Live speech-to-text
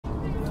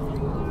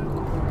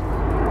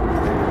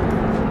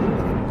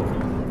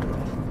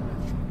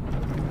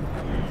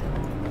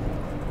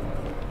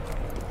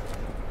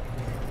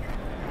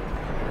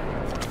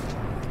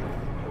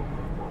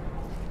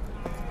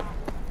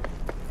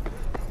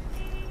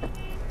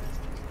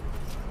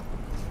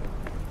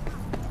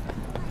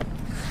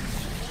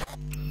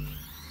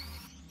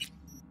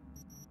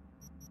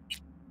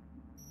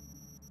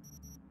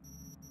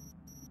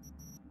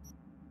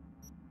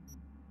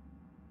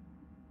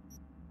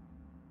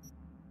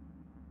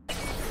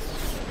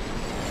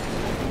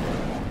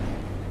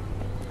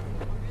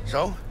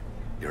So,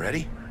 you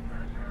ready?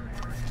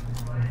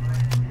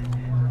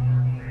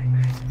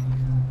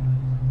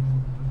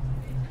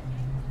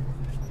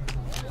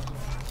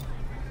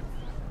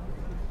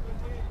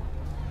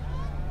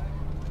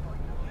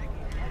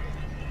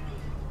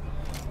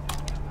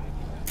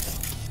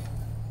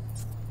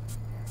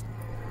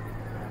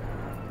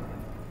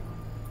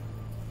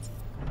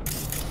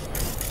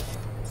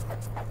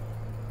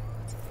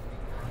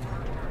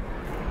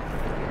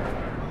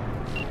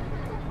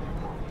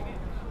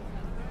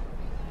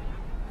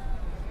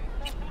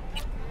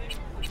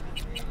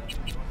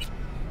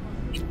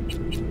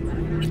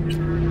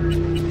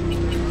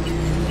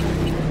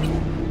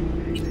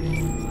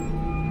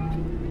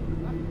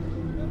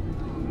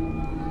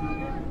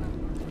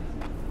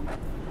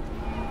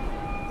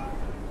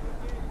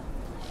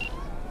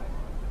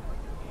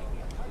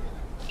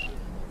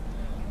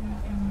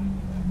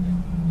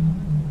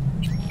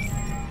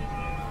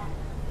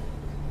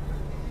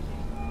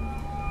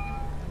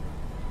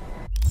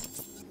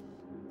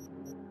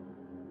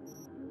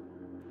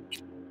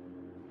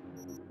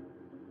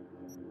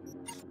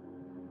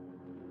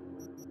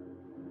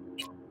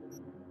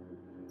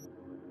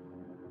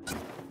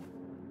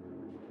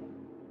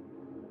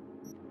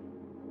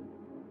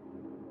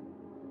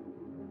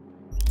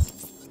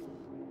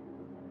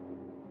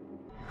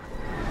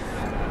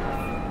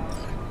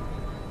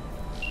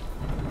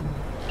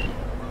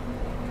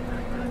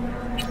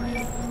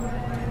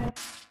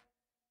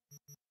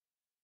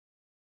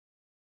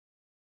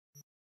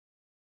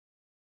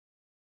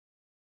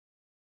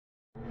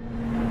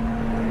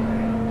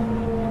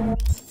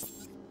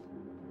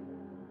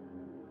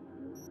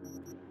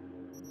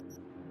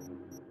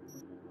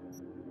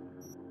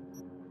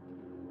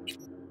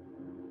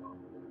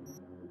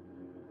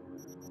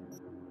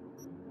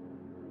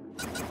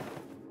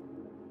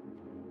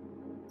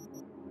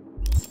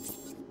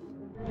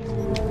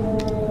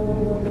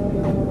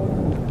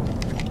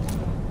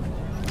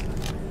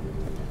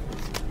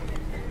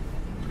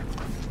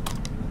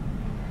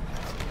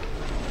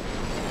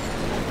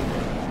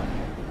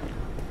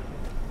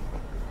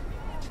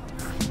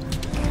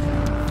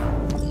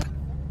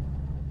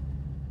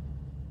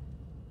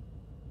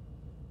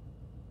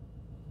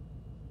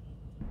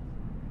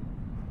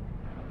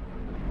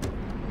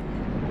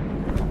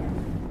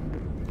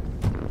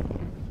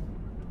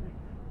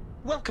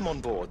 Welcome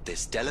on board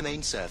this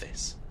Delamain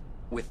service.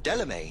 With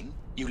Delamain,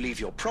 you leave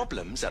your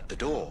problems at the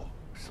door.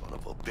 Son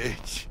of a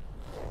bitch.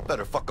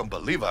 Better fucking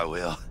believe I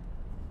will.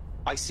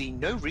 I see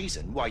no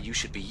reason why you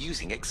should be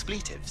using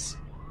expletives.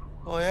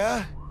 Oh,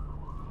 yeah?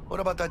 What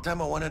about that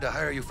time I wanted to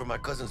hire you for my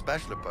cousin's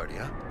bachelor party,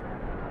 huh?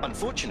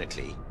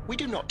 Unfortunately, we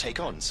do not take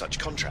on such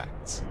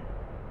contracts.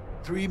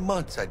 3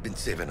 months I'd been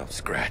saving up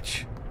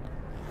scratch.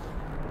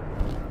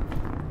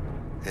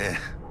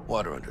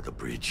 Water under the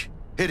bridge.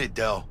 Hit it,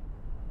 Del.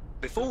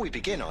 Before we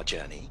begin our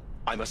journey,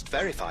 I must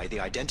verify the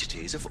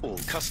identities of all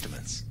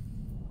customers.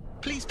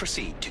 Please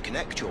proceed to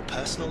connect your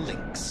personal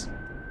links.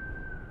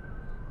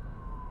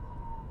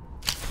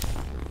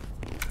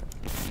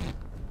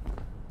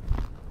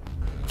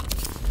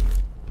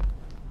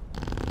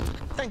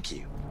 Thank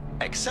you.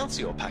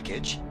 Excelsior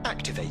package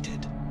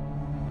activated.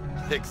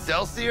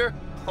 Excelsior?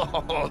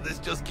 Oh, this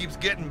just keeps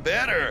getting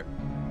better.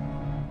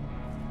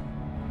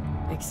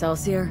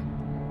 Excelsior?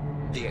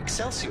 The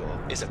Excelsior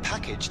is a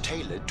package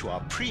tailored to our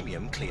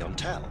premium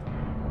clientele.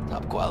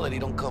 Top quality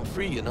don't come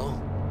free, you know.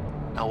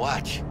 Now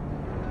watch.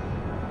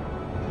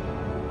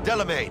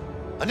 Delamain,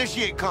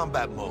 initiate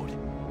combat mode.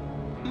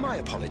 My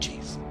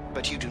apologies,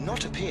 but you do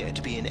not appear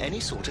to be in any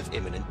sort of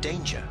imminent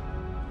danger.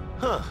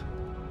 Huh.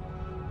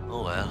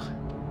 Oh well.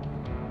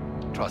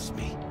 Trust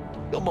me,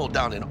 you'll mow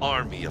down an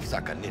army of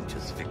Saka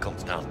ninjas if it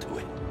comes down to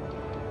it.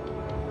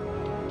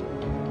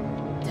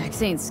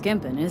 Dex ain't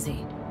skimping, is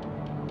he?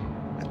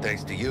 And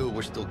thanks to you,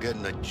 we're still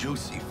getting a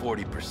juicy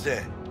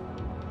 40%.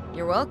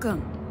 You're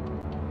welcome.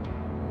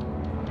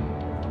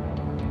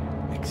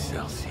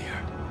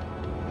 Excelsior.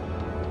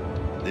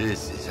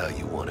 This is how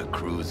you want to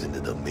cruise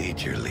into the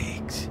major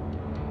leagues.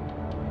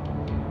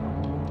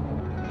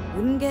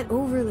 Wouldn't get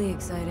overly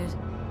excited.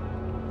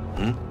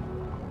 Hmm?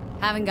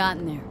 Haven't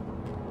gotten there.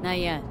 Not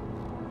yet.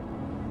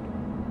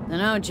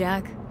 Dunno,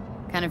 Jack.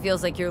 Kinda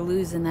feels like you're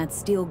losing that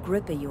steel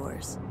grip of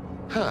yours.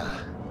 Huh.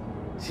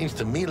 Seems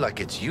to me like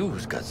it's you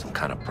who's got some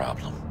kind of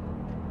problem.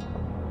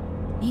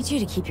 Need you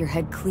to keep your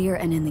head clear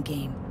and in the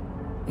game.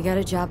 We got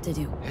a job to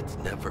do. It's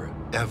never,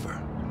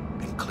 ever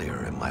been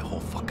clearer in my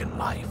whole fucking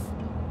life.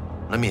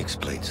 Let me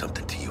explain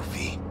something to you,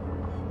 V.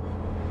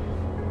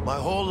 My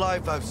whole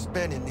life I've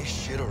spent in this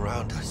shit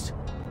around us.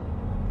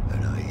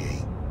 And I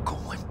ain't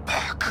going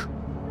back.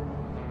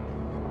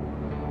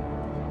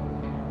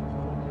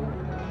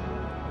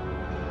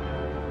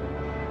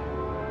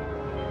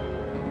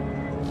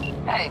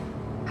 Hey,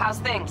 how's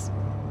things?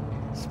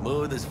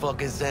 Smooth as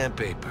fucking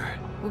sandpaper.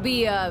 We'll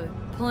be,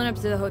 pulling up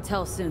to the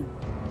hotel soon.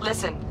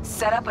 Listen,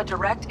 set up a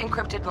direct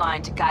encrypted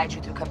line to guide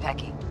you through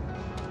Konpeki.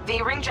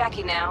 V, ring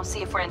Jackie now,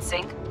 see if we're in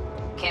sync.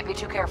 Can't be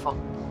too careful.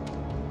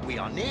 We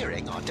are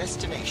nearing our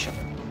destination.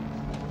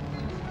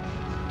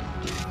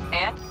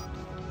 And?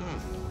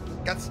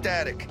 Got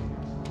static.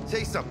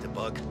 Say something,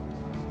 Bug.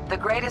 The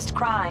greatest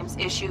crimes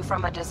issue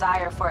from a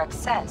desire for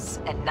excess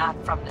and not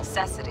from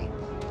necessity.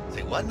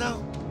 Say what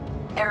now?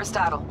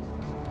 Aristotle.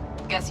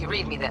 Guess you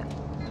read me then.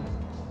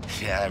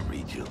 Yeah, I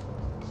read you.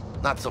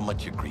 Not so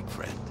much your Greek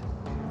friend.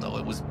 Though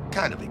it was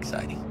kind of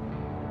exciting.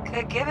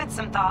 Could give it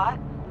some thought.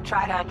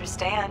 Try to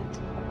understand.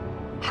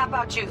 How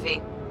about you,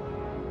 V?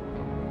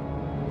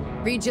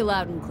 Read you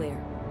loud and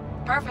clear.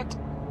 Perfect.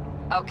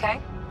 Okay,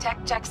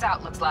 tech checks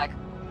out, looks like.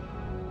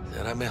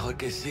 Será mejor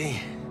que sí.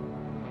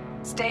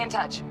 Stay in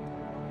touch.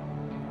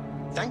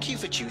 Thank you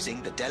for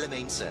choosing the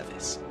Delamain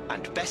service,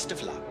 and best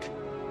of luck.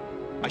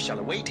 I shall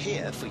await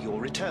here for your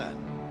return.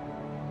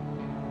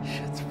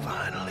 Shit's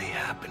finally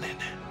happening.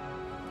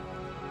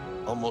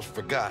 Almost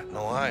forgot,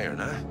 no iron,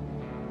 huh?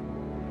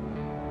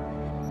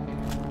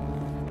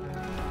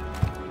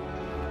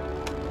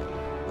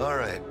 All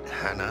right,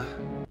 Hannah.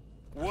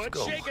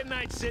 What's shaking,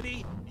 Night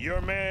City?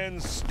 Your man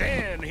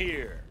Stan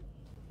here.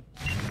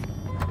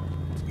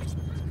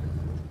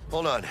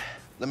 Hold on.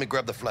 Let me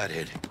grab the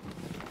flathead.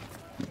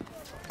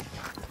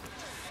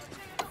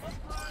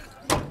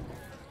 You'll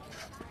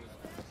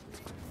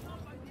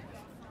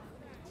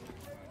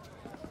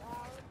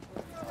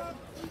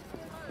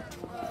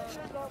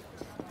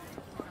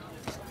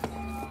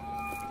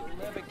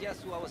never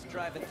guess who I was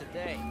driving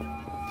today.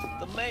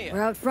 The mayor.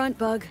 We're out front,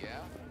 Bug.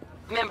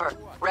 Member,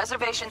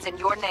 reservations in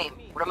your name,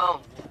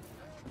 Ramon.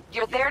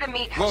 You're there to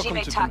meet Welcome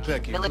Hajime to Taki,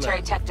 Kentucky, military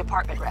Flat. tech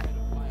department rep.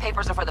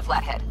 Papers are for the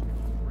Flathead.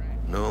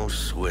 No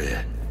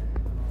sweat.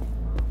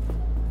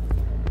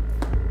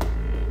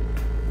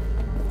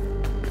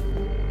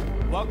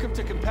 Welcome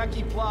to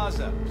Konpeki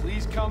Plaza.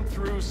 Please come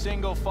through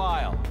single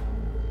file.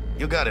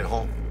 You got it,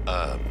 home.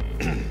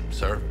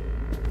 Sir?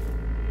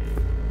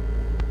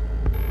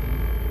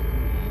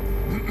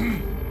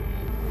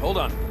 Hold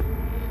on.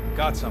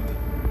 Got something.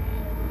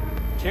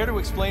 Care to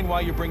explain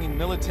why you're bringing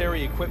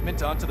military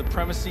equipment onto the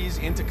premises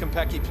into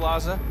Konpeki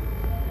Plaza?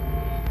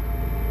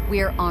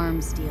 We're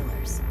arms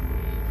dealers.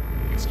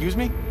 Excuse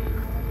me?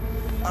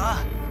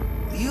 Ah,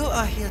 you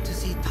are here to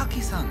see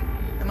Taki-san,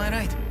 am I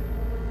right?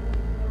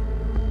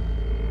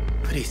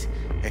 Please,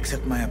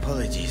 accept my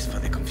apologies for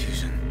the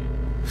confusion.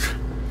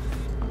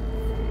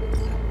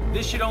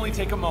 This should only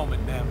take a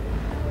moment, ma'am.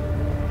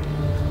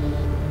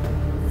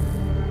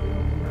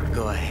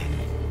 Go ahead.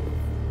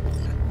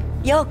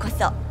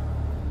 Yokoso.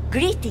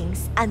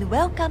 Greetings and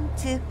welcome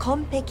to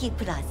Konpeki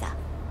Plaza.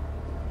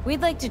 We'd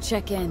like to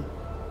check in.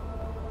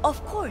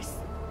 Of course.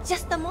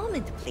 Just a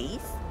moment,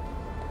 please.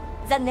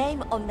 The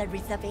name on the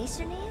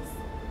reservation is?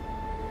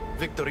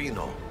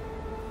 Victorino.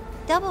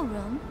 Double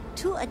room,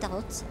 2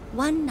 adults,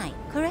 1 night,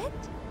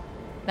 correct?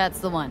 That's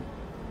the one.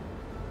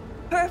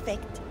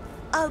 Perfect.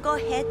 I'll go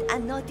ahead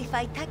and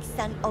notify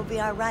Taki-san of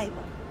your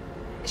arrival.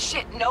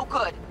 Shit, no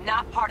good.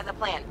 Not part of the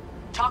plan.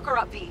 Talk her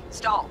up, V.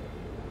 Stall.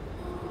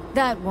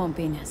 That won't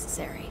be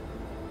necessary.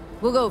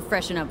 We'll go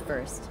freshen up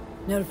first.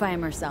 Notify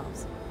him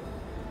ourselves.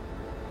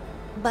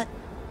 But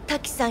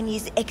Taki-san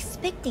is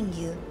expecting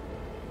you,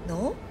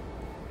 no?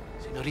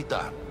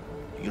 Senorita,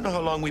 you know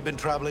how long we've been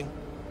traveling?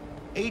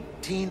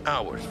 18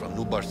 hours from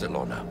New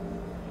Barcelona.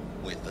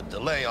 With a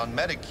delay on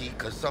Medikey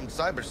because some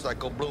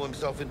cyberpsycho blew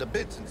himself into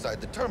bits inside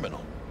the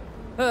terminal.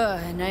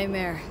 Ugh,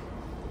 nightmare.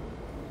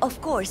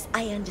 Of course,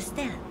 I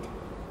understand.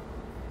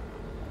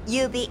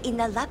 You'll be in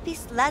the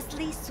Lapis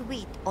Lazuli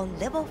suite on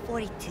level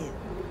 42.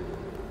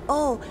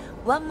 Oh,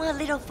 one more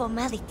little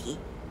formality.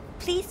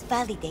 Please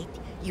validate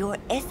your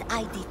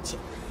SID chip.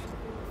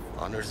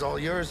 Honor's all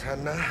yours,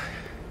 Hannah.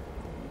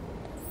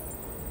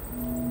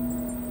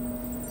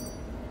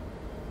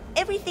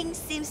 Everything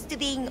seems to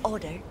be in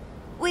order.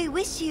 We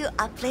wish you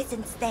a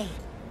pleasant stay.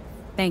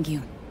 Thank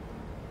you.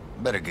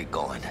 Better get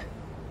going.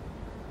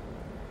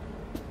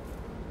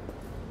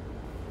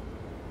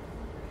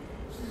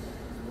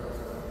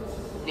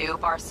 New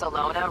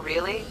Barcelona,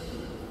 really?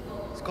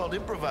 It's called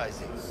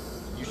improvising.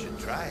 You should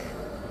try it.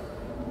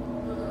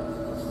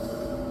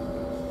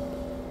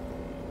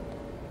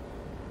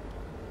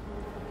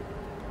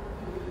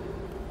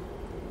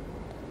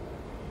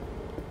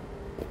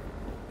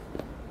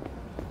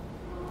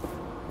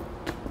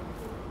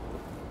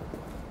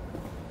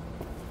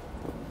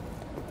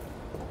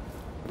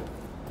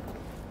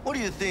 What do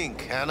you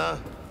think, Hannah?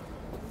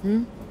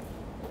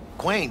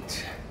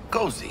 Quaint,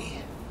 cozy.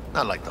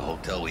 Not like the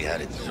hotel we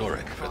had in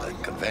Zurich for the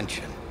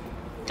convention.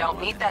 Don't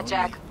need that,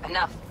 Jack.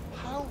 Enough.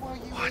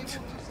 What?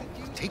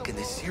 I'm taking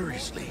this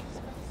seriously.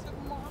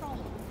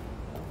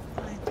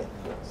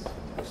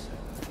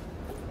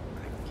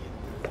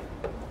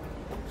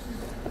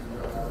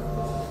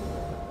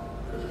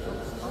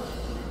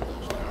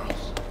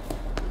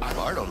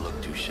 Bar don't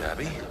look too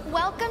shabby.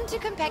 Welcome to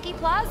Konpeki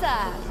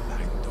Plaza.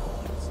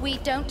 We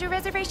don't do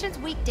reservations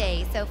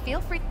weekdays, so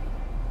feel free.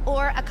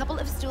 Or a couple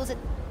of stools at...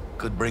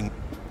 Could bring...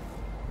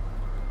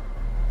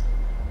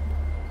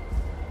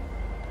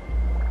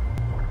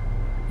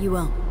 You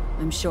will,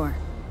 I'm sure.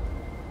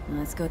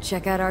 Let's go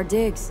check out our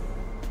digs.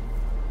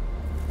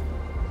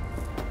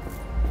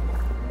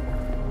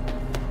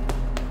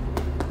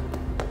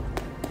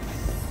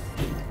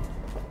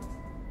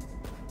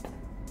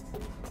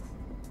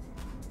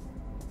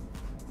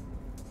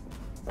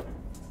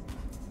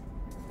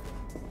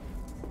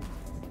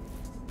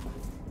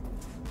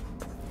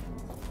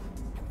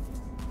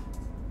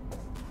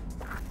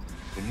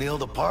 Looking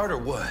nailed apart or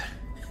what?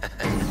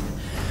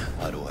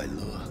 How do I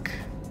look?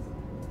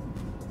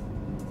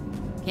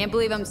 Can't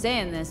believe I'm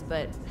saying this,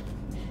 but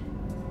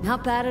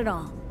not bad at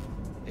all.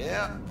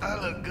 Yeah, I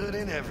look good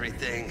in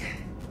everything.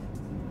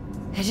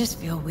 I just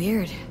feel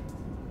weird.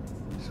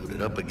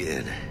 Suited up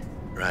again.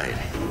 Right.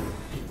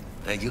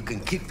 Now you can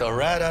kick the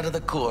rat out of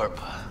the corp,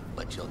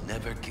 but you'll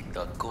never kick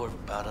the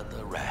corp out of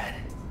the rat.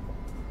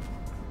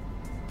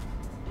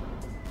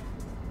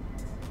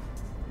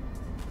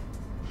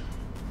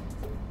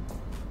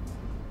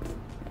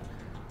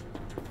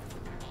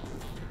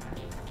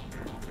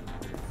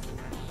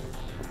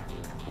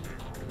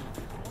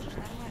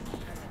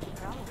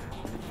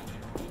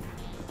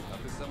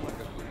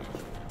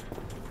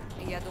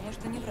 Я думаю,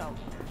 что не врал.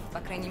 По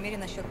крайней мере,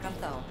 насчет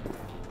Кантау.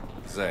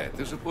 Зая,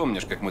 ты же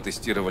помнишь, как мы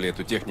тестировали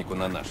эту технику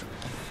на наших?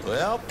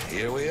 Well,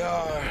 here we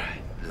are.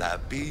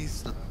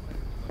 Lapis.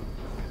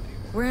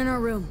 We're in our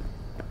room.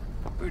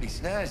 Pretty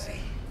snazzy.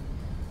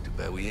 Too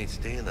bad we ain't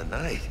staying the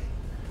night.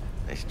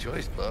 Nice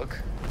choice, Buck.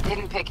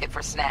 Didn't pick it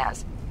for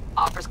snaz.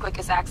 Offers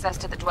quickest access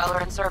to the Dweller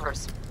and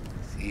servers.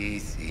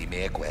 Sí,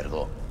 me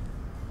acuerdo.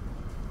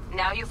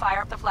 Now you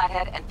fire up the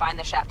flathead and find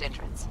the shaft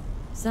entrance.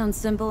 Sounds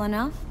simple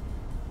enough.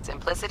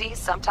 Simplicity,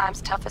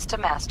 sometimes toughest to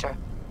master.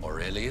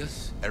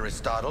 Aurelius?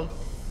 Aristotle?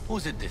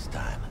 Who's it this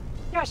time?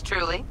 Yours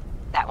truly.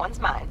 That one's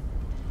mine.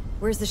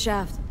 Where's the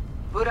shaft?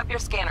 Boot up your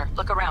scanner.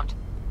 Look around.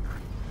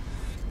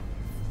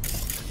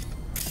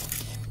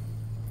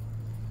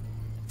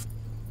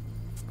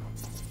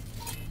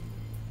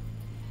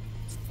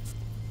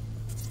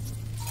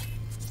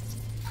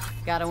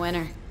 Got a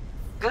winner.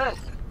 Good.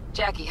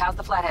 Jackie, how's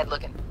the flathead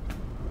looking?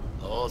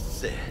 All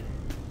set.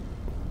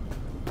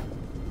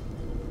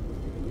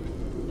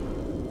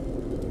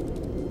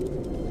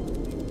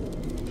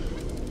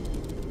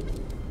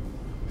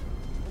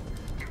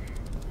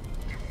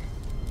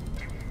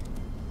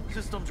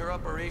 Systems are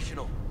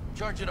operational.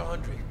 Charge it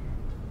 100.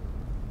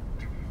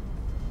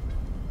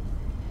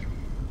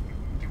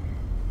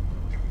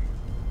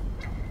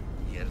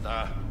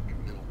 Mierda.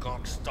 Little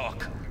cock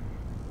stock.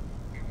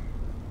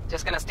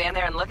 Just gonna stand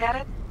there and look at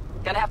it?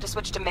 Gonna have to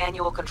switch to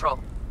manual control.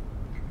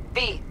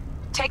 V,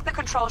 take the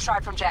control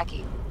shard from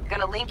Jackie.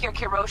 Gonna link your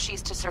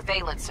Kiroshis to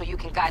surveillance so you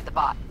can guide the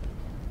bot.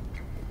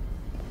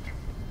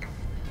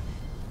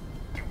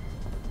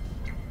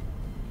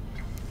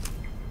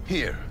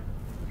 Here.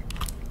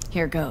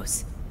 Here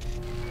goes.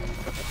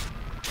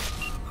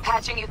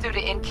 Patching you through to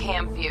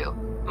in-cam view.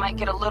 Might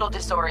get a little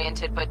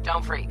disoriented, but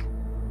don't freak.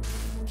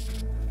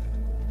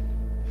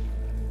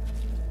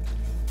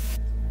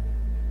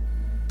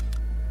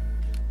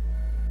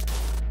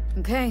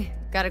 Okay,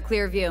 got a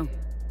clear view.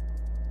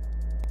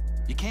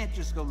 You can't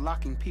just go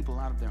locking people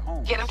out of their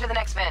homes. Get them to the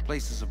next vent.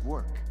 Places of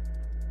work.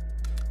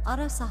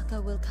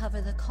 Arasaka will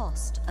cover the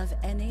cost of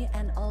any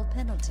and all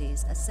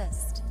penalties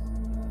assessed.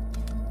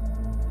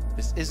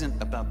 This isn't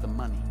about the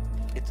money.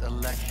 It's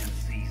election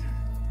season.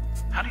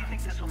 How do you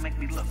think this will make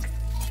me look?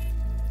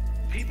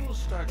 People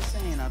start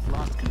saying I've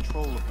lost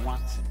control of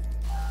Watson,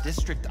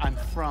 district I'm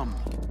from.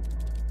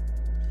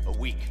 A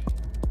week.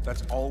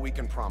 That's all we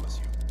can promise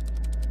you.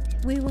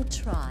 We will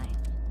try,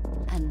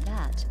 and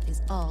that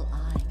is all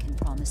I can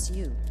promise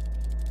you.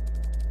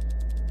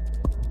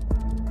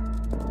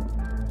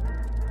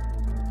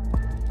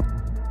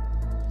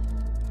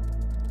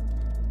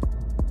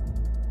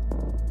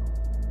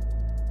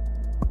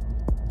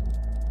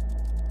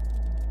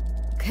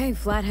 Okay,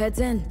 Flathead's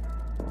in.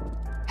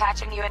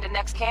 Patching you into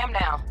next cam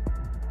now.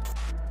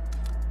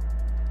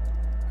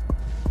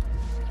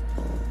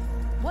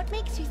 What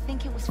makes you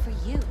think it was for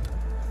you?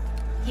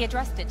 He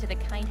addressed it to the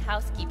kind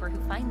housekeeper who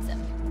finds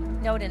him.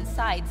 Note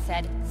inside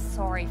said,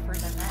 "Sorry for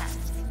the mess."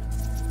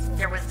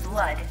 There was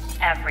blood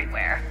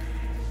everywhere.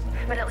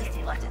 But at least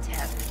he left a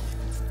tip.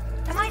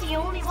 Am I the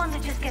only one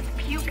that just gets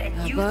puke and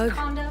used Bug.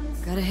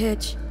 condoms? Got a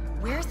hitch.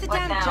 Where's the What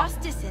damn now?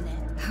 justice in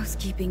it?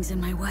 Housekeeping's in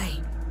my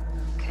way.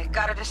 Okay,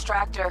 got a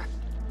distractor.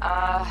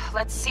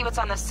 Let's see what's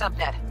on the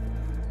subnet.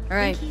 All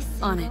right, Think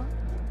he's on it.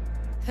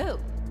 single?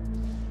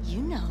 Who?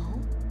 You know.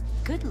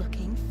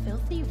 Good-looking,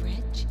 filthy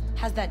rich.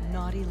 Has that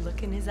naughty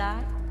look in his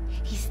eye.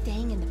 He's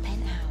staying in the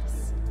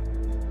penthouse.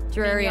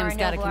 Terrarium's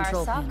got a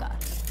control pin.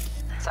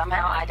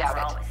 Somehow I doubt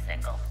it. Always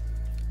single.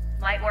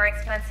 Might wear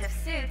expensive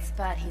suits,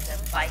 but he's a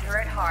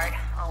biker at heart,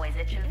 always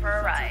itching for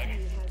a ride.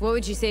 What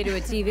would you say to a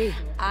TV?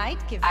 I'd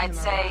give him I'd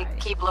say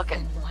keep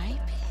looking.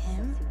 wipe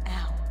him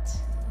out.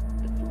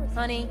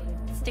 Honey,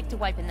 stick to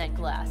wiping that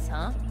glass,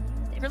 huh?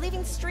 You're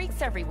leaving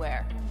streaks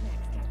everywhere.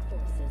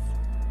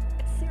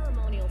 A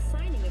ceremonial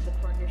signing of the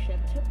partnership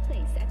took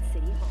place at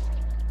City Hall.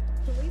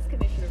 Police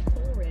Commissioner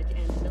Coleridge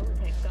and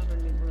Militech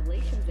Government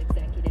Relations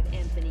Executive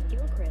Anthony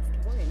Gilchrist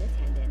were in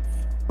attendance.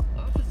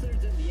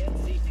 Officers in the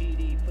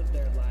NCPD put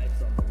their lives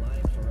on the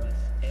line for us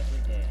every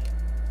day.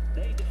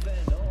 They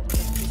defend all my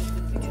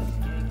citizens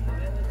against gang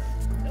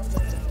violence,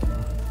 nomad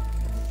outlaws,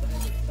 and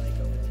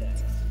cyber-psycho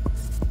attacks.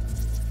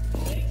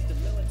 Thanks to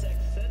Militech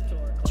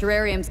Centaur...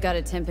 Terrarium's got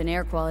a temp and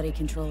air quality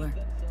controller.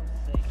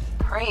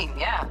 Preem,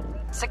 yeah.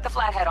 Stick the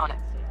flathead on it.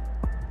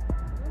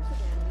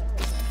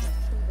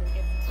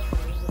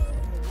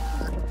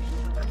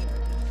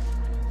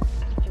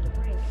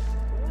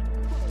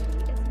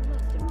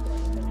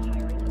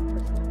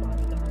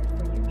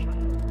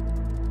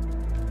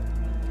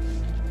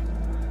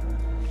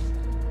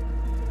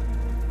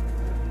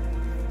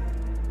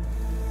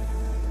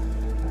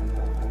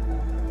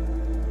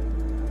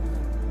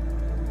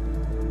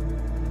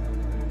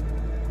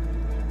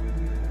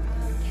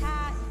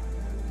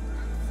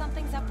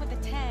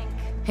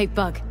 Hey,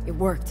 Bug, it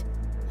worked.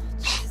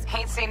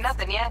 Ain't seen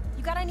nothing yet.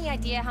 You got any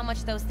idea how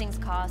much those things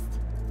cost?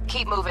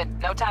 Keep moving.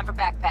 No time for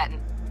backpatting.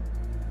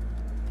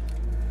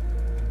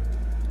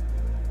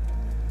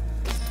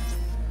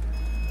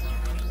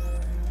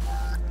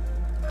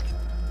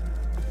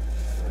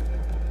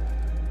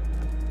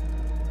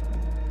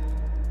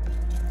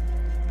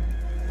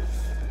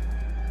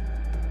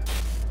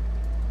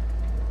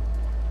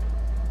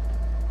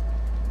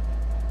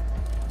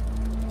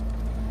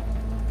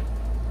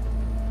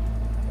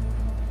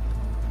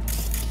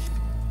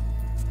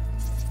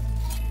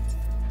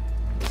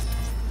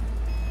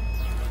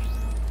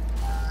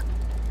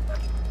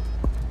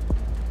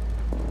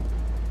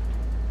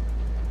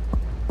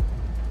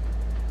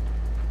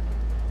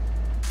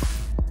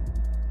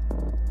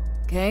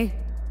 Okay.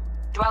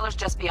 Dweller's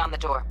just beyond the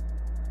door.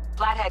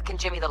 Flathead can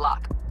jimmy the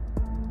lock.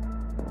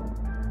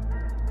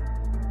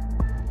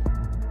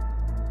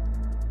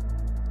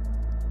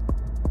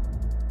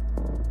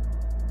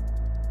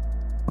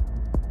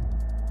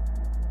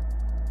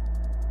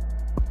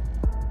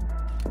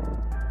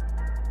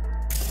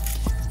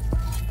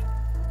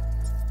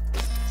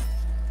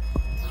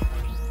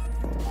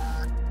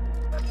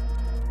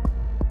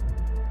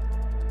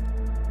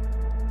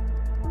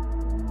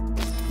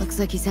 Looks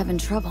like he's having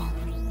trouble.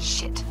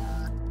 Shit.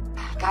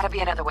 Gotta be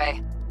another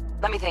way.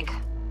 Let me think.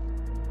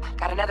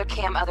 Got another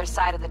cam other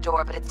side of the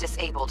door, but it's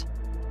disabled.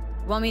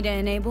 Want me to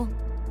enable?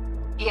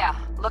 Yeah,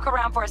 look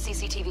around for a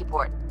CCTV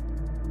port.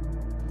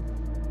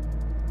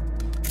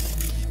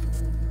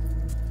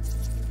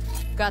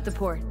 Got the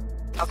port.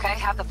 Okay,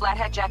 have the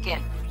Flathead jack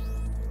in.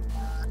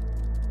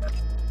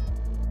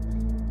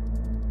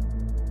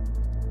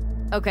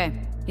 Okay,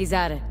 he's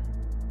at it.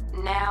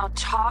 Now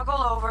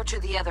toggle over to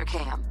the other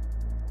cam.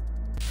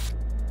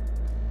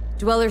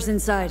 Dweller's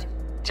inside.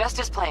 Just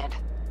as planned.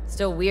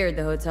 Still weird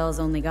the hotel's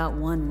only got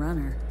one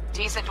runner.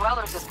 Decent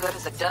Dweller's as good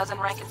as a dozen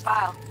rank and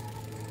file.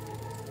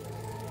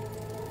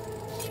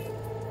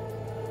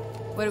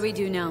 What do we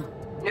do now?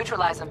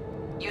 Neutralize him.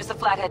 Use the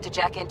Flathead to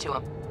jack into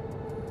him.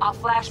 I'll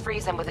flash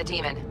freeze him with a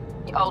demon.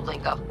 Old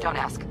lingo, don't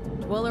ask.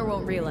 Dweller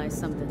won't realize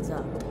something's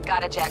up.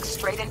 Gotta jack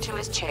straight into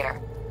his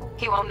chair.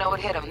 He won't know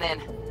it hit him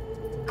then.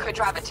 Could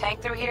drive a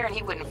tank through here and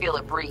he wouldn't feel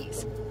a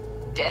breeze.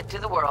 Dead to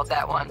the world,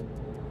 that one.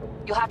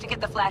 You'll have to get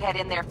the Flathead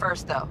in there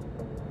first, though.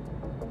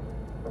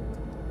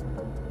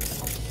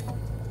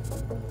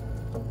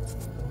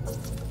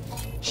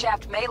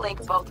 Shaft may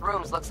link both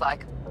rooms, looks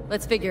like.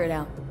 Let's figure it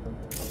out.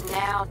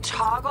 Now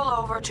toggle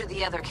over to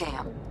the other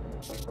cam.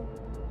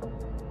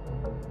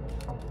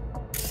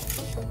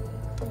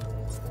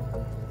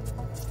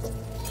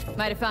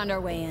 Might have found our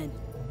way in.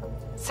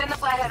 Send the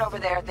Flathead over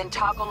there, then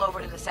toggle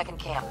over to the second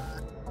cam.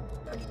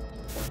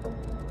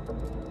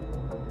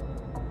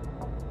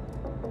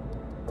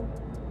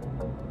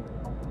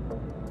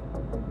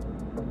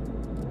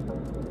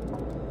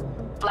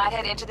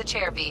 Flathead into the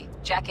chair, V.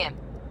 Jack in.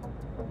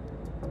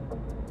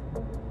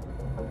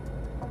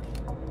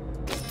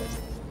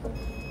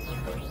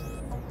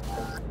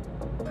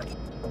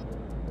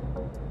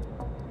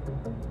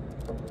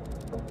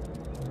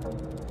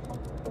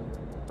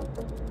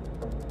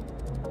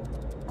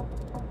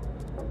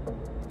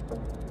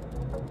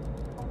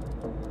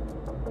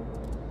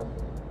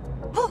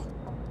 Woo!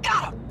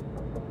 Got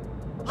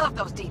him! Love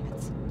those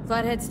demons.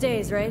 Flathead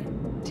stays, right?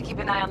 To keep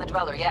an eye on the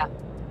Dweller, yeah.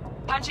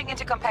 Punching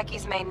into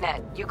Konpeki's main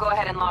net. You go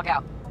ahead and log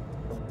out.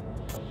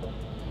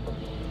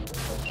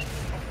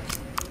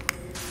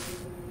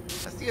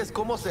 Así es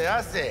como se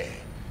hace.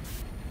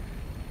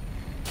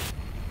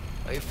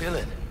 How you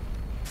feeling?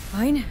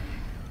 Fine.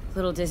 A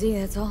little dizzy,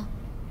 that's all.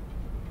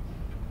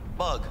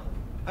 Bug,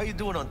 how you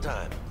doing on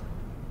time?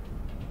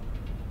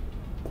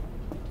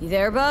 You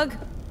there, Bug?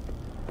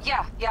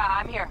 Yeah,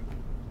 I'm here.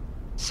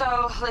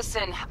 So,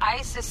 listen,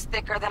 ice is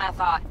thicker than I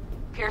thought.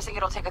 Piercing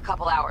it'll take a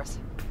couple hours.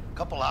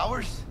 Couple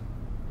hours?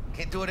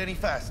 Can't do it any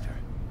faster.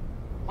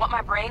 Want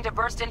my brain to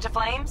burst into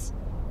flames?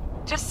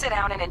 Just sit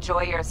down and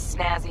enjoy your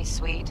snazzy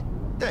sweet.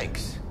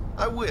 Thanks.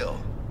 I will.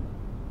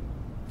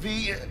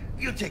 V,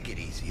 you take it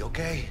easy,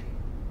 okay?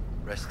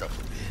 Rest up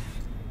a bit.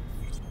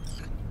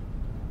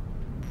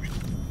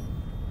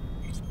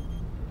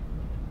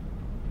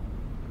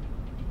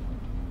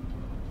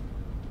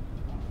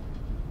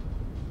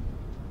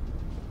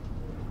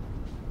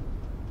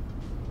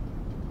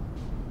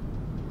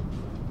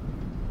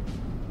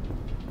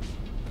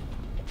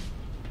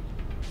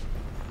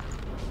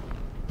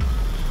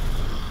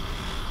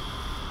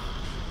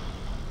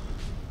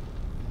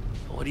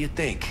 What do you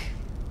think?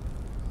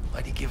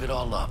 Why'd you give it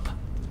all up?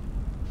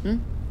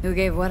 Who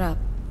gave what up?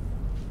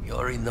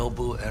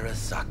 Yorinobu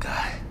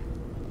Arasaka.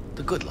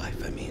 The good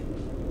life, I mean.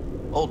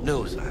 Old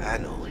news, I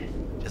know.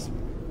 Just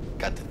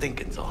got to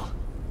thinking's all.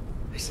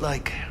 It's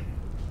like,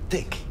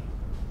 think.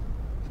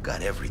 You've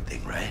got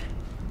everything, right?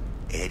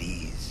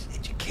 Eddie's,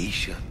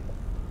 education.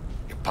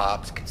 Your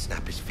pops can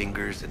snap his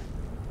fingers and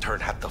turn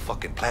half the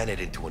fucking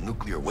planet into a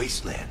nuclear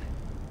wasteland.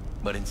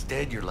 But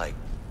instead, you're like,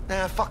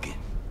 nah, fuck it.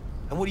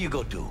 And what do you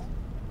go do?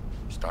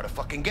 Start a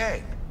fucking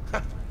gang.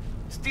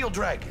 Steal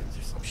dragons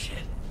or some shit.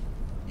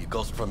 You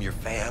ghost from your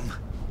fam.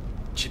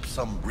 chip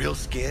some real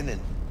skin,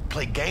 and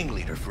play gang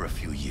leader for a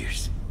few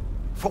years.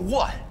 For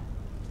what?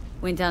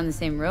 Went down the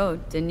same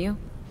road, didn't you?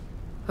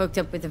 Hooked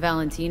up with the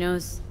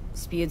Valentinos,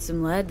 spewed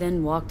some lead,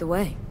 then walked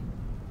away.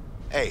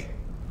 Hey,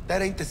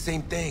 that ain't the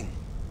same thing.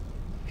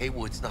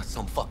 Haywood's not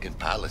some fucking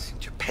palace in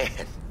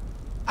Japan.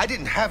 I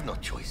didn't have no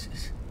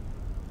choices.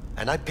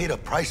 And I paid a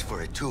price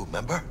for it too,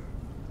 remember?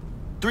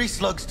 3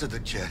 slugs to the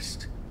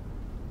chest.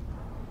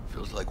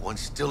 Feels like one's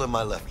still in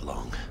my left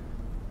lung.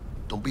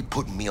 Don't be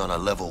putting me on a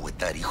level with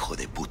that hijo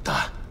de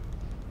puta.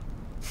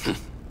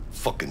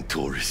 Fucking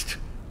tourist.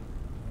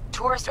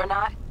 Tourist or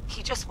not,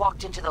 he just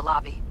walked into the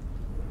lobby.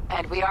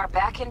 And we are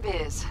back in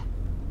biz.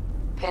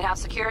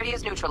 Penthouse security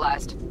is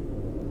neutralized.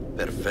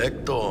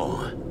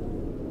 Perfecto.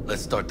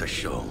 Let's start the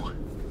show.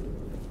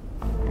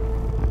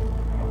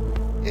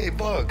 Hey,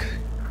 Bug.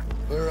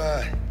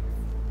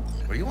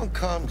 Were you on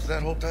comms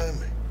that whole time?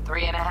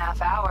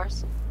 3.5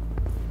 hours.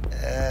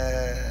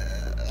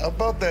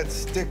 About that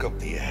stick up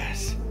the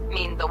ass.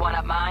 Mean the one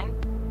up mine?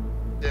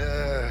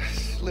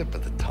 Slip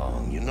of the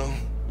tongue, you know?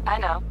 I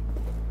know.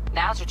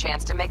 Now's your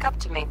chance to make up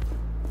to me.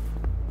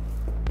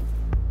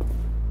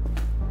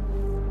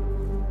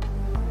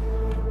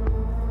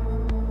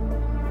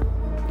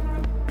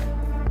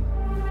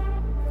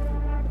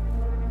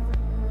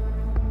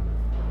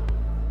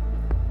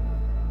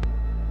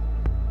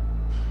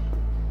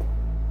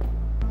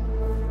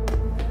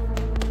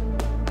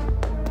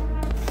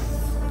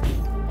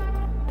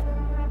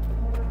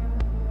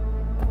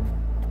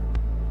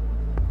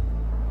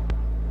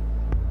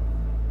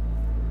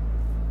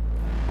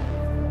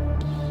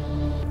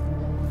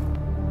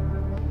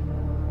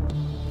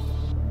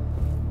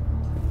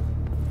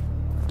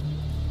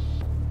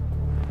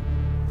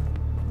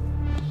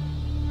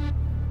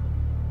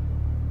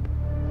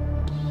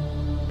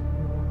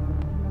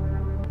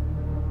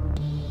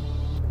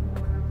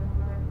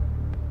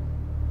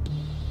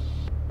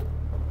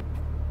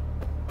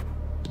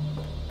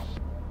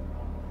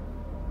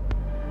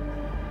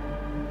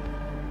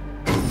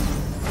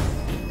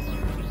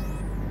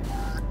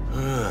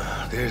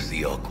 There's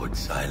the awkward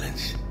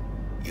silence.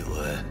 You,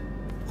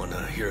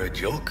 wanna hear a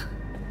joke?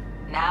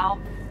 Now?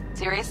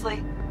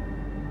 Seriously?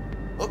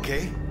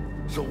 Okay,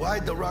 so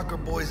why'd the Rocker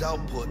Boy's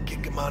output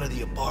kick him out of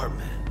the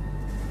apartment?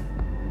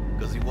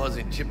 Because he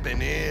wasn't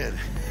chipping in.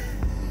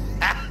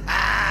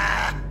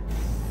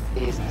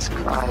 Jesus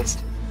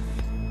Christ.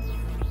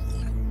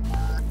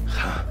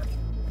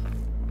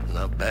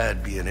 Not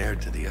bad being heir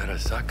to the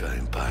Arasaka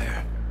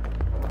Empire.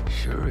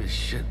 Sure as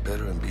shit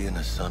better than being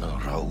a son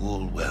of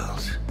Raoul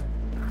Wells.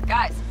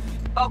 Guys,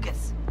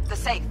 focus. The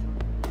safe.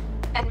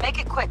 And make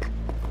it quick.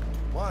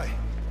 Why?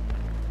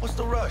 What's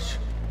the rush?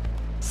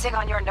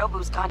 Sigonyor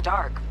Nobu's gone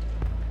dark.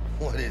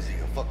 What is he,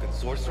 a fucking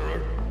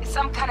sorcerer?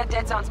 Some kind of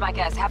dead zone's my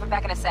guess. Have him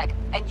back in a sec.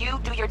 And you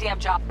do your damn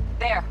job.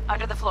 There,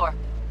 under the floor.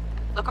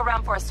 Look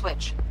around for a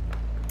switch.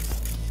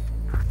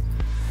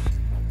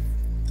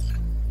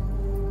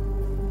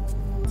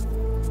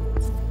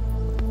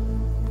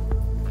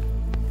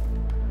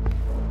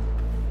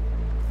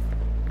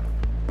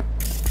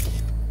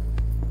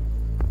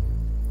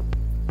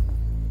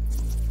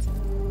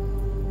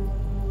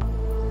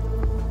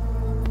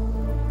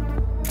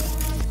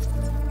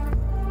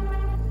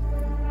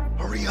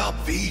 Hurry up,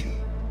 V.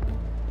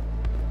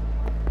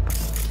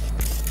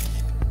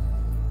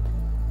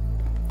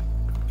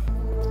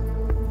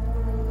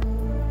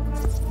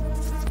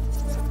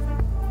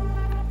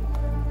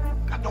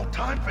 Got no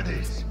time for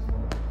this.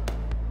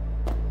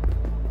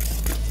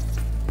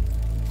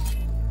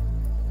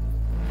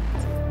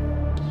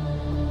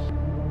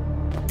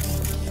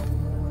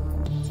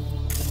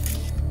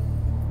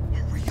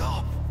 Hurry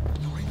up.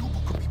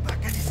 Yorinobu could be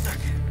back any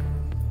second.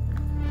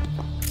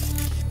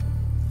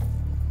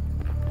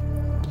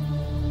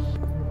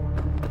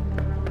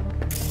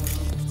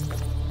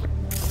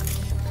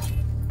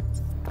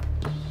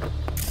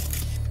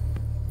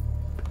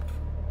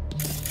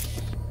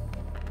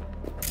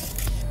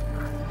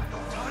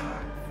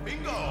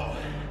 Bingo!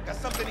 Got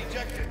something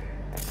ejected.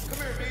 Come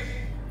here, V.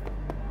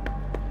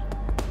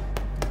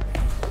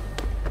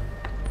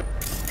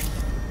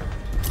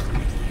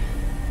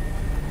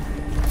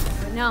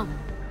 But no.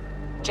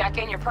 Jack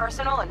in your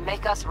personal and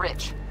make us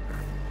rich.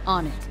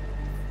 On it.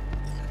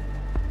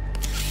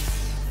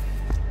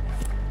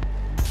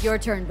 Your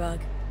turn, Bug.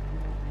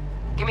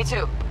 Give me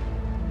 2.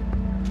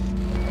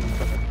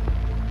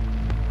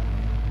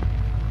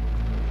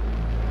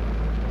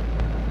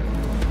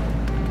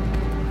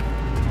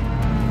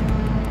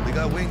 We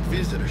got winged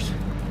visitors.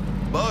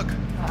 Bug.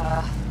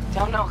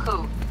 Don't know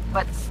who,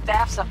 but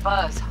staff's a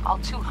buzz. All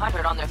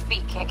 200 on their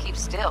feet, can't keep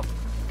still.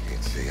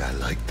 Can't say I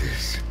like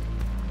this.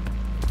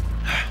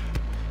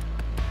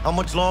 How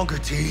much longer,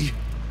 T?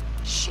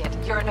 Shit,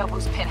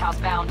 Yorinobu's penthouse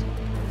bound.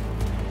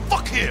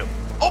 Fuck him!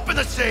 Open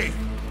the safe!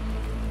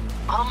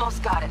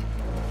 Almost got it.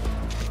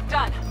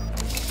 Done.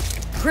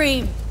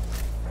 Cream!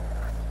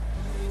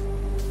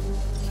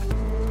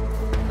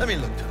 Let me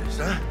look to this,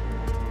 huh?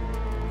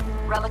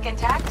 Relic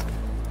intact?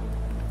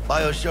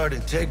 Bioshard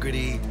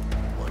integrity,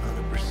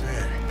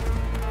 100%.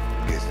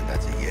 Guessing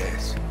that's a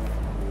yes.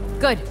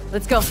 Good,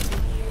 let's go.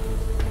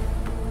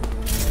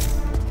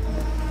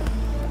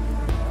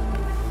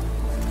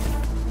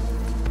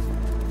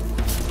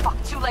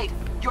 Fuck, too late.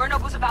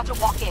 Yorinobu's about to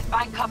walk in.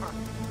 Find cover.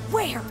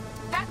 Where?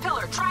 That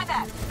pillar, try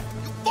that.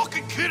 You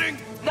fucking kidding?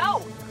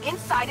 No!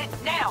 Inside it,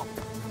 now!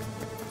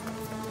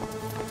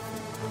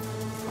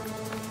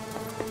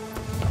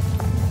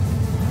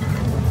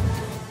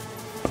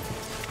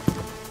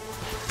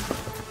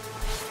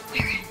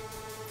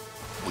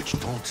 Which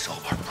don't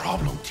solve our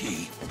problem,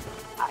 T.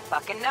 I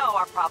fucking know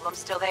our problem's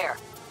still there.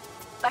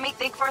 Let me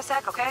think for a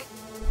sec, okay?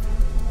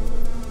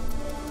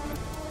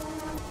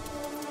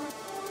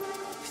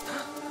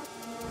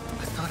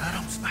 I thought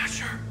Atom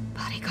Smasher.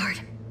 Bodyguard.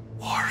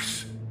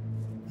 Wars.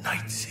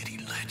 Night City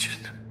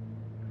legend.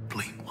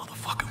 Bleak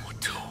motherfucking one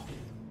too.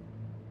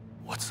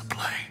 What's the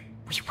play?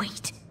 We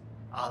wait.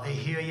 Are they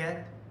here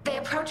yet? They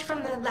approach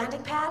from the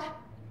landing pad?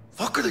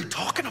 Fuck are they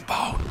talking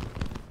about?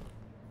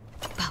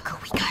 Falco,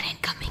 we got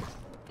incoming.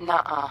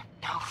 Nuh-uh.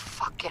 No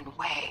fucking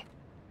way.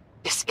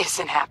 This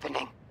isn't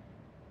happening.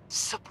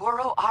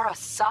 Saburo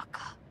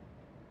Arasaka.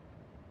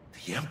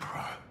 The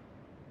Emperor.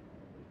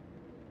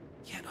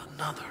 Yet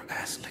another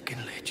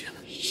ass-licking legend.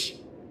 Shh.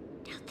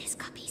 Doubt this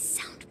copy's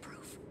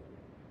soundproof.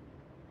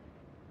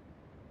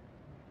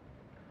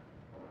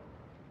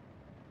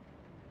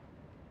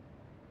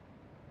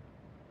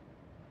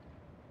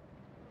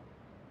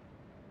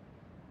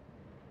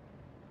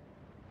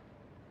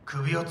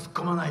首を突っ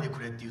込まないで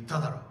くれって言った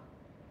だろ。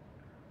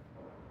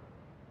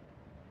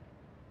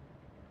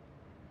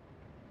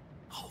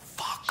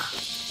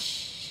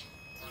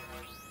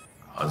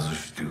外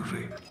してく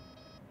れ。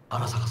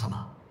荒坂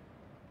様、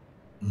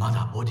ま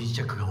だボディ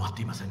チェックが終わっ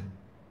ていません。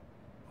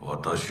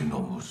私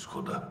の息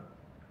子だ。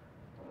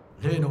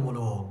例のも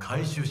のを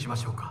回収しま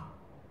しょうか。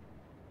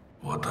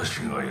私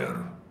がやる。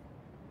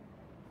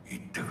言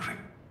ってくれ。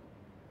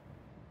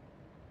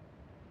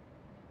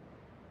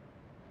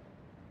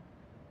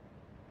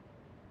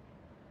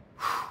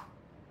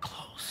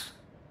Close.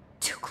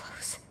 Too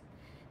close.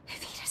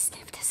 If he'd have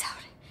sniffed us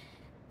out.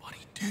 But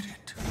he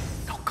didn't.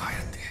 No,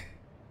 cállate.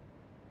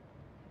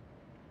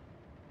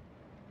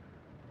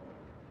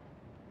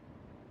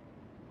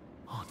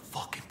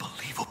 Unfucking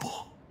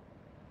believable.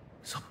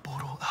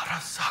 Saburo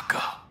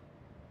Arasaka.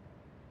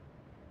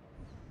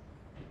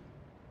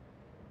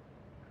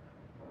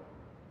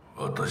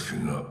 私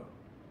が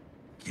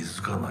気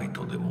づかない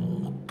とでも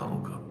思ったの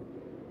か。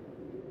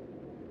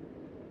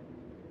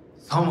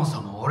そも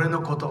そも俺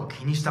のことを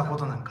気にしたこ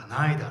となんか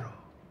ないだろう。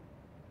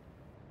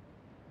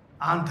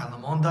あんたの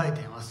問題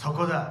点はそ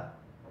こだ。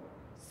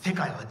世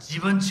界は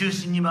自分中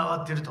心に回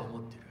ってると思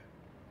ってる。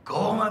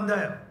傲慢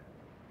だよ。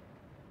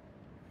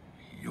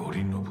頼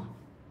信。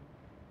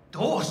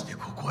どうして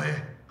ここへ？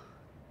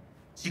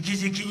直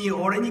々に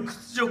俺に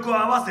屈辱を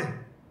合わせ、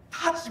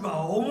立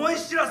場を思い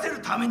知らせる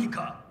ために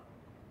か。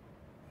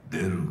出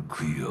る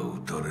杭は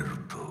打たれる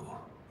と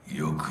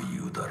よく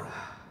言うだろう。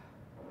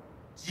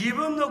自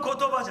分の言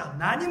葉じゃ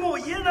何も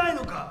言えない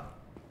のか。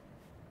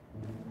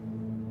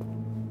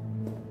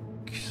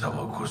貴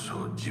様こ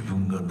そ自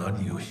分が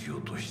何をしよ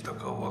うとした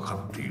か分か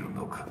っている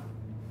のか。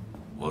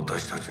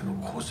私たちの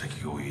功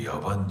績を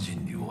野蛮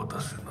人に渡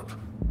すなど、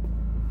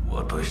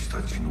私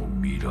たちの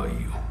未来を。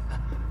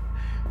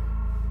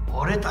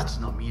俺たち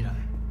の未来。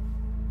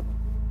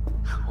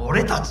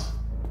俺たち。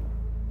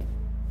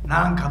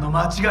なんかの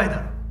間違い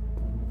だろ。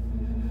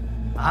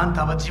あん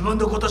たは自分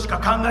のことしか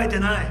考えて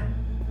ない。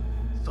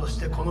そし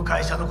てこの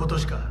会社のこと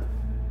しか。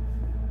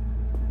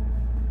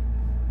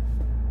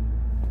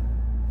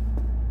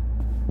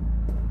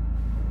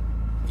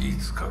い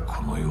つか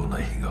このような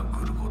日が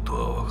来ること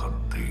は分かっ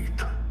てい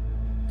た。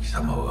貴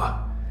様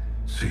は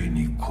つい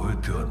に越え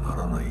てはな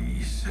らない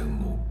一線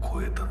を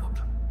越えたの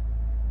だ。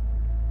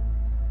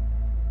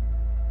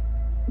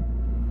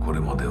これ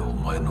までお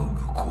前の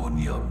愚行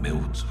には目を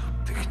つぶ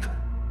ってきた。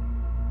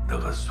だ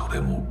がそ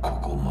れもこ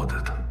こまで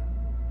だ。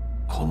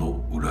こ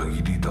の裏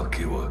切りだ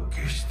けは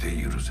決して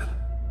許せぬ。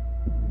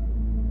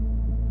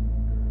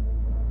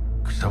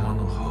貴様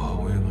の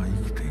母親が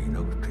生きてい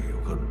なくてよ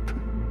かった。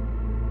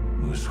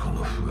息子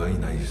の不甲斐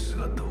ない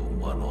姿を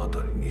目の当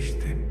たりにし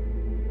て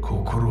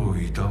心を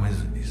痛め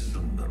ずに済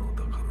んだの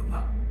だから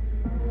な。こ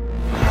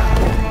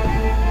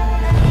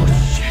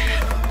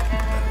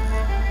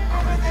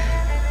れで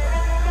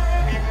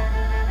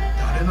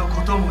誰の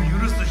ことも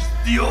許す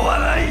必要は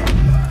ない。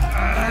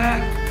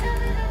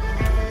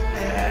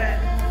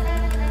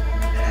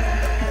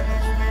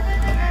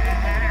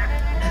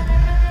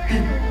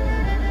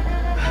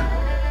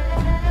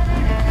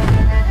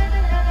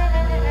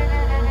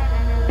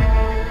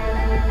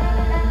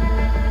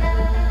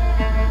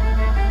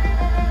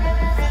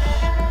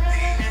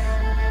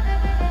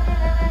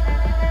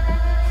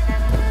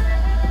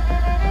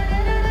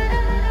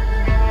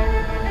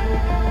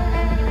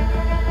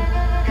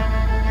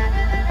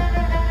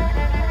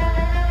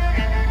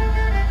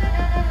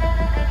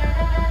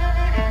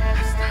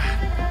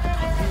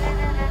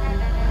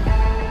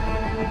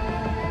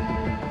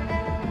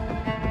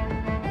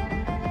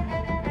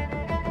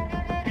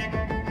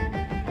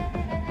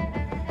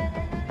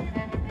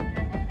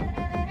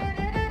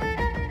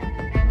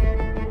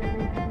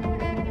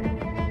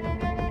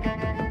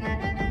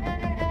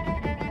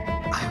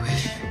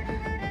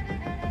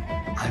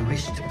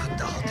wish to put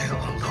the hotel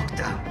on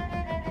lockdown.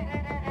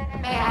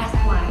 May I ask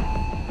why?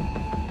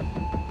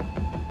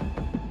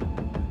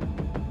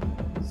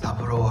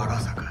 Saburo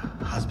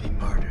Arasaka has been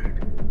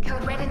murdered.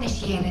 Code Red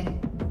initiated.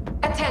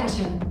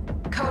 Attention.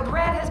 Code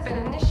Red has been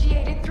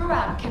initiated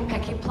throughout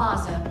Kenpeki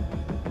Plaza.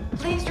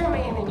 Please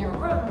remain in your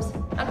rooms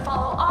and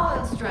follow all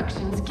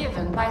instructions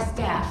given by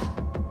staff.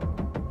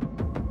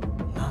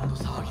 何の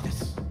騒ぎで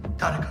す。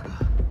誰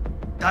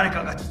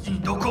かが父に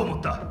毒を持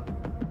った。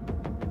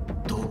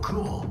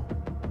毒を。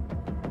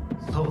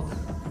そうだ。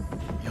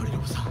頼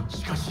信さん、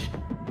しかし。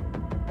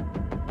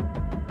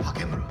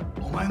竹村、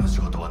お前の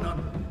仕事は何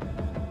だ。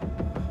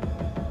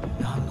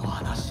何の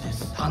話で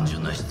す。単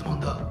純な質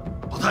問だ。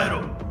答え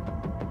ろ。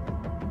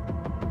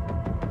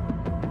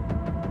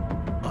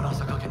荒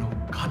坂家の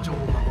家長を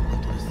守るこ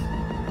とです。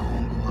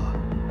今後は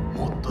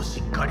もっとし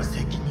っかり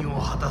責任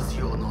を果たす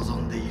よう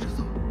望んでいる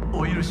ぞ。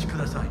お許しく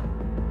ださい、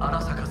荒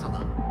坂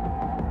様。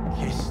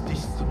決して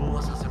失望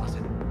はさせませ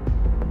ん。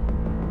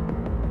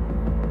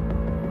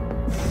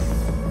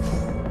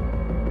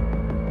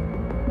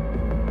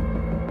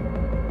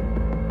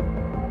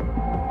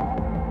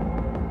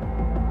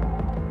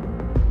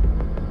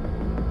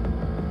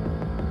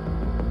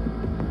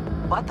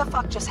What the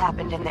fuck just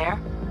happened in there?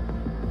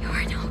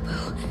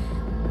 Yorinobu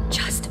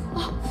just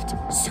offed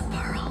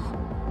Saburo.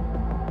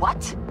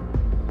 What?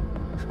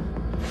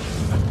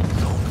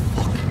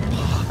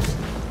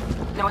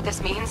 You know what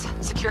this means?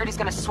 Security's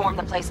gonna swarm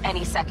the place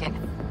any second.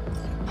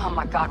 Oh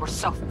my god, we're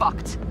so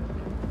fucked.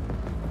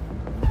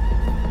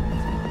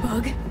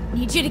 Bug,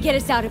 need you to get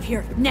us out of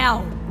here,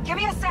 now! Give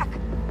me a sec!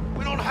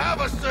 We don't have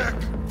a sec!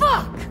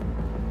 Fuck!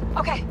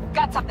 Okay,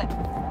 got something.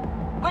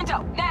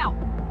 Window, now!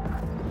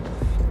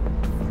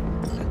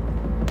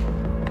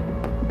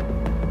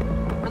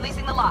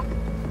 Releasing the lock.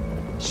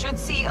 Should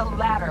see a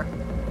ladder.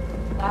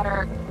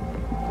 Ladder...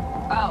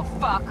 Oh,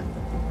 fuck.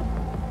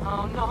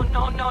 Oh, no,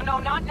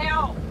 not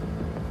now!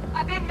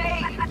 I've been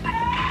made!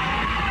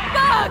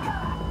 Bug!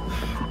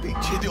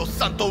 Pinche Dios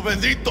santo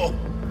bendito!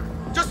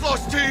 Just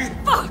lost T!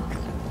 Fuck!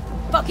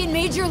 Fucking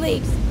Major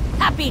Leagues!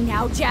 Happy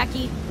now,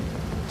 Jackie!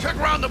 Check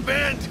around the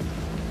bend!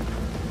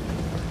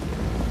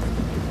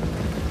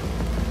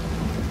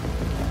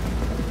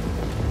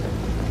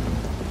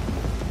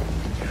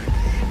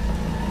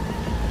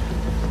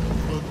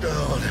 Look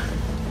down.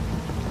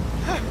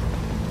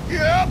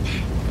 Yep!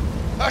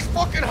 That's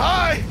fucking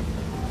high!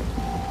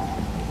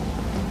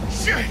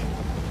 Shit!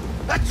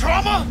 That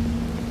trauma?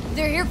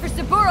 They're here for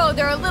Saburo,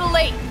 they're a little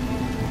late.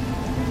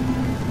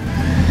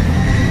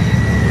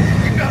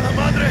 ¡Chingada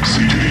madre!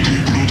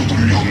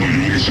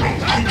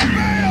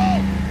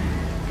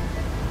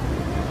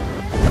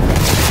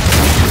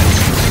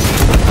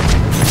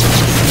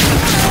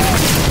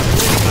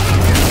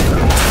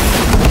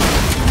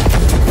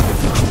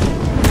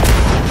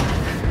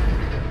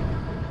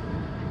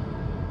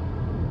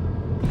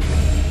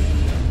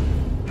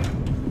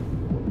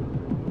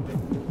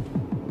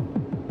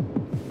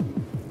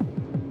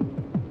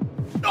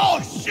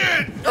 Oh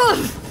shit!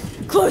 Ugh!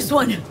 Close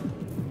one!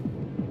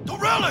 The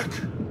relic!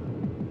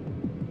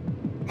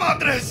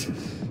 Madres!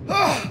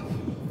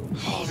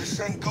 Oh, this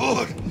ain't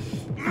good.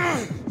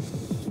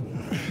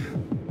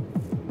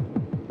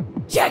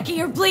 Jackie,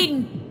 you're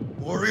bleeding!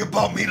 Worry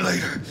about me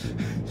later.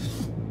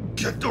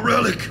 Check the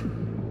relic.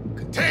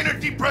 Container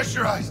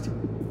depressurized.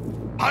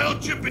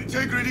 Biochip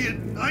integrity at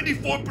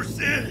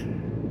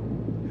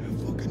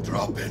 94%. Fucking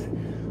drop it.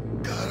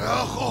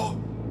 Carajo.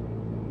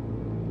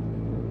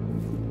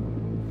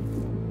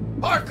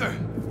 Parker!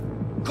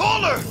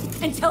 Call her!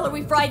 And tell her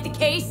we fried the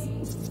case?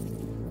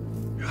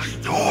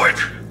 Just do it!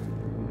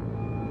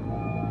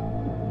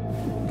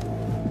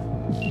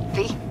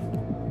 V?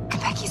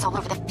 Konpeki's all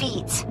over the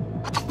feeds.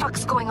 What the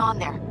fuck's going on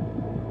there?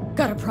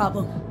 Got a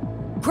problem.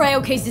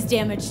 Cryo case is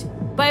damaged.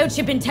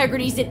 Biochip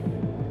integrity's at...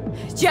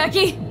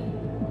 Jackie?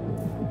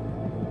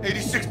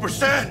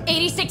 86%!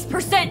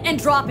 86% and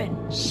dropping!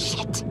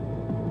 Shit.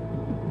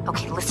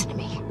 Okay, listen to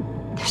me.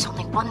 There's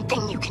only one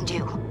thing you can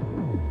do.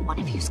 One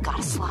of you's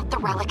gotta slot the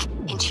relic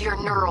into your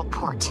neural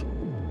port.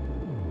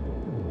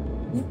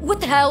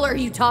 What the hell are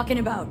you talking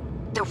about?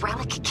 The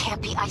relic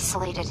can't be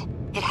isolated.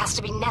 It has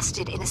to be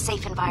nested in a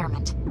safe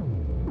environment.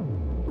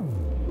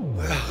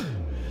 Well,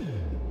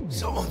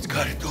 someone's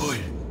gotta do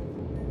it.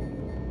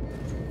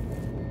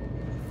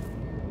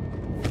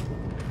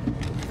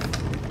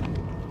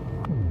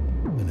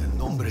 En el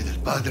nombre del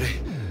Padre,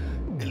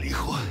 del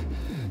Hijo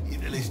y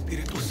del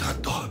Espíritu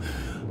Santo.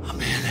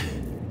 Amén.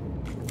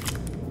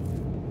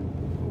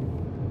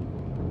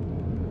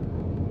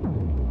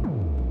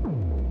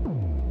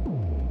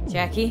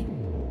 Jackie?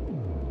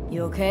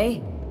 You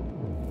okay?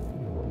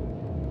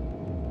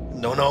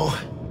 No.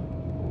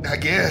 I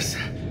guess.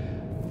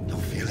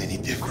 Don't feel any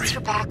different. Once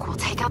you're back, we'll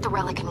take out the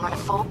relic and run a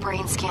full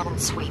brain scan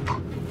and sweep.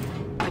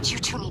 But you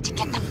two need to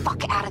get the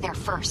fuck out of there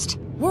first.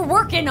 We're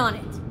working on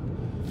it!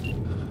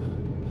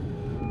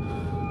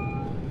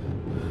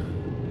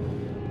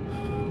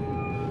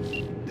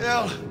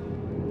 Del,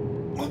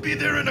 we'll be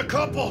there in a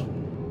couple.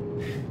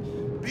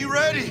 Be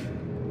ready.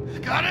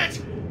 Got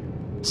it?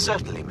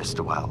 Certainly,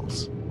 Mr.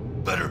 Wells.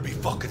 Better be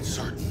fucking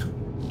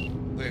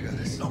certain. We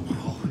gotta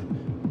somehow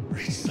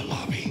reach the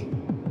lobby.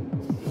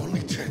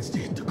 Only chance to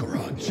hit the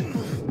garage.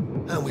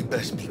 And we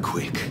best be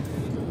quick.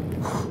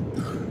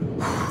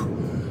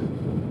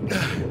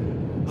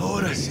 Oh,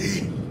 what I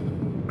see?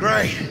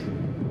 Great.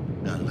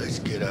 Now let's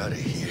get out of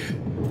here.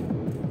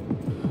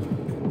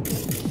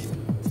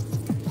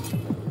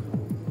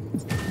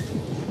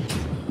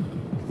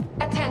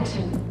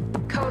 Attention.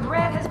 Code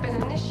Red has been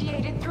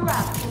initiated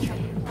throughout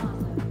Kentucky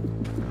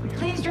Plaza.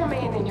 Please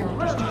remain in your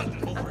rooms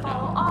and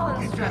follow all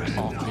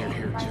instructions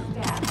given by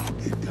staff.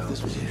 If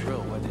this was a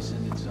drill, why they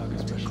send in Saga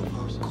Special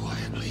Forces?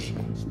 Quietly.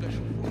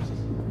 Special Forces.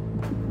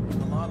 In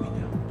the lobby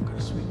now. We're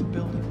gonna sweep the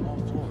building, all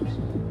floors.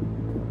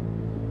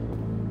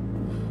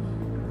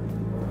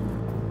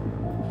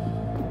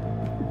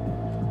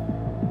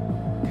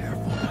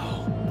 Careful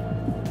now.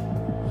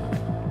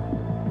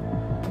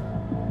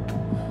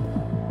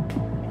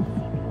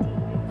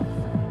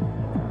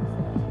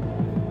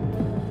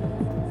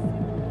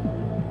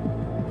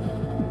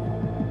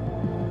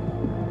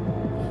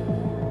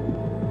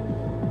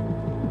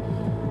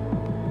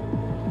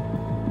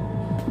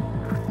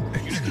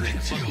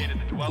 Located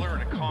the Dweller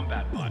and a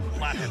combat bot,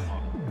 Flathead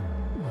model.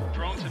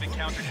 Drones have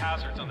encountered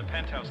hazards on the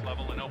penthouse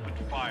level and opened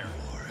fire.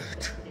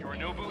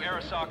 Yorinobu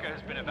Arasaka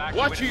has been evacuated.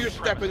 Watch who you're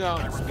stepping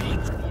on. I repeat.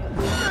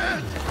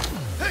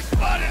 Hey,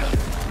 spotted him!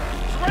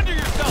 Surrender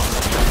yourself!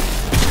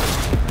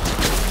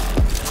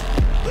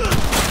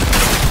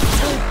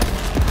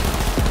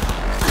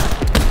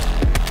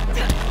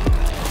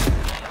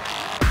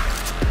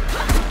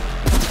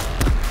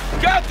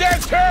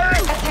 Goddamn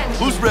terrorist!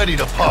 Who's ready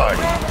to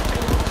party?